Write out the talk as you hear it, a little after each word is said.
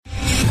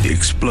The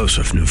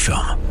explosive new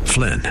film,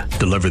 Flynn,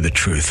 Deliver the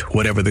Truth,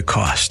 Whatever the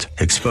Cost,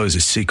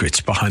 exposes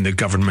secrets behind the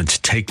government's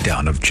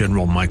takedown of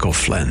General Michael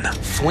Flynn.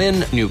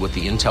 Flynn knew what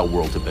the intel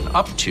world had been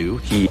up to.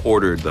 He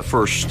ordered the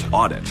first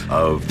audit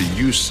of the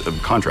use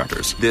of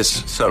contractors.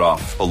 This set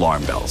off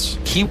alarm bells.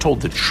 He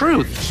told the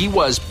truth. He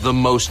was the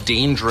most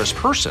dangerous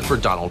person for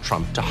Donald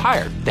Trump to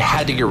hire. They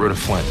had to get rid of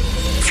Flynn.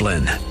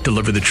 Flynn,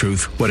 Deliver the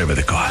Truth, Whatever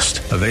the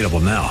Cost. Available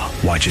now.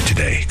 Watch it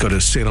today. Go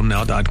to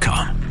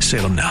salemnow.com.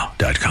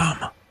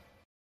 salemnow.com.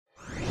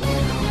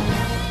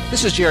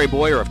 This is Jerry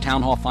Bowyer of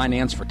Town Hall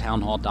Finance for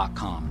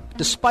townhall.com.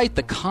 Despite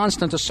the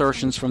constant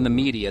assertions from the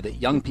media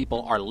that young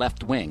people are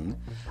left-wing,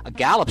 a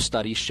Gallup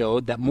study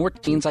showed that more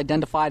teens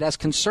identified as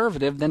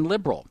conservative than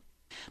liberal.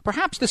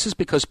 Perhaps this is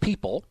because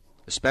people,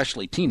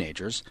 especially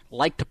teenagers,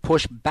 like to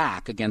push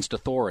back against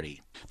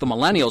authority. The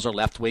millennials are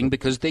left-wing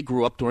because they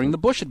grew up during the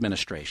Bush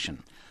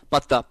administration.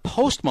 But the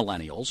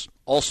post-millennials,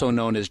 also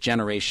known as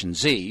Generation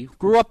Z,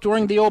 grew up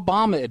during the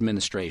Obama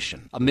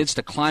administration, amidst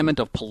a climate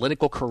of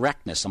political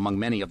correctness among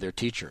many of their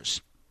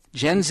teachers.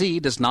 Gen Z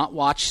does not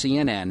watch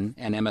CNN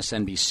and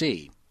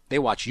MSNBC. They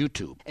watch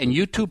YouTube. And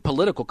YouTube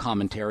political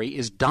commentary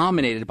is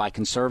dominated by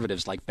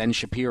conservatives like Ben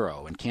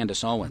Shapiro and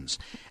Candace Owens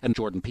and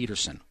Jordan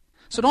Peterson.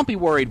 So don't be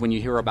worried when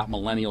you hear about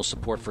millennial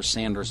support for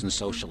Sanders and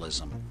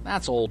socialism.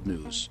 That's old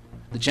news.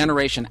 The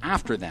generation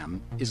after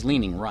them is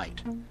leaning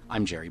right.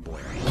 I'm Jerry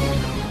Bowyer.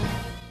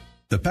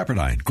 The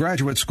Pepperdine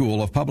Graduate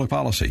School of Public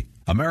Policy,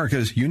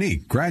 America's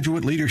unique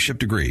graduate leadership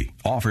degree,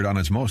 offered on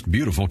its most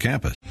beautiful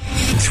campus.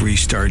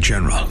 3-star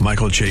General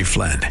Michael J.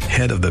 Flynn,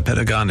 head of the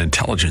Pentagon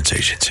Intelligence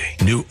Agency,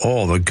 knew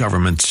all the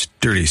government's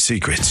dirty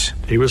secrets.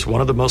 He was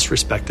one of the most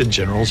respected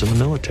generals in the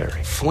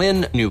military.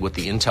 Flynn knew what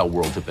the intel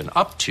world had been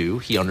up to.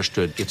 He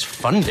understood its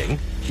funding.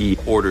 He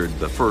ordered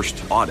the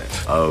first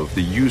audit of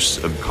the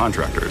use of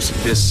contractors.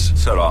 This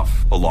set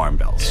off alarm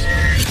bells.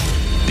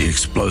 The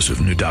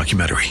explosive new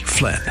documentary,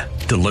 Flynn,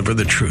 Deliver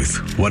the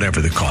Truth, Whatever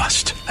the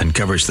Cost,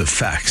 uncovers the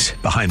facts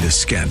behind this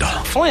scandal.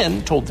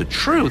 Flynn told the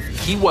truth.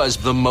 He was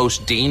the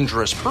most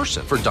dangerous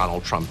person for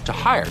Donald Trump to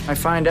hire. I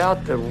find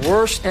out the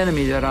worst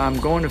enemy that I'm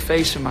going to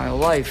face in my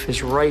life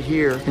is right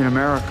here in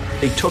America.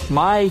 They took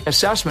my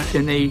assessment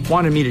and they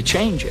wanted me to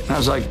change it. And I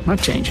was like, I'm not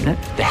changing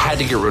it. They had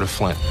to get rid of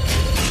Flynn.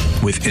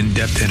 With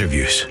in-depth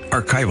interviews,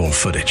 archival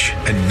footage,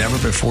 and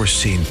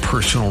never-before-seen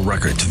personal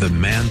records of the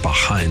man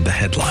behind the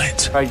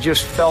headlines. I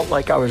just felt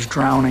like I was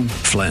drowning.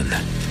 Flynn,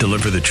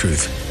 Deliver the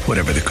Truth,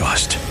 Whatever the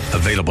Cost.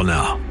 Available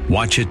now.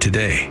 Watch it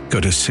today.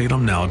 Go to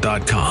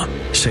salemnow.com.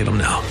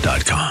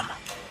 salemnow.com.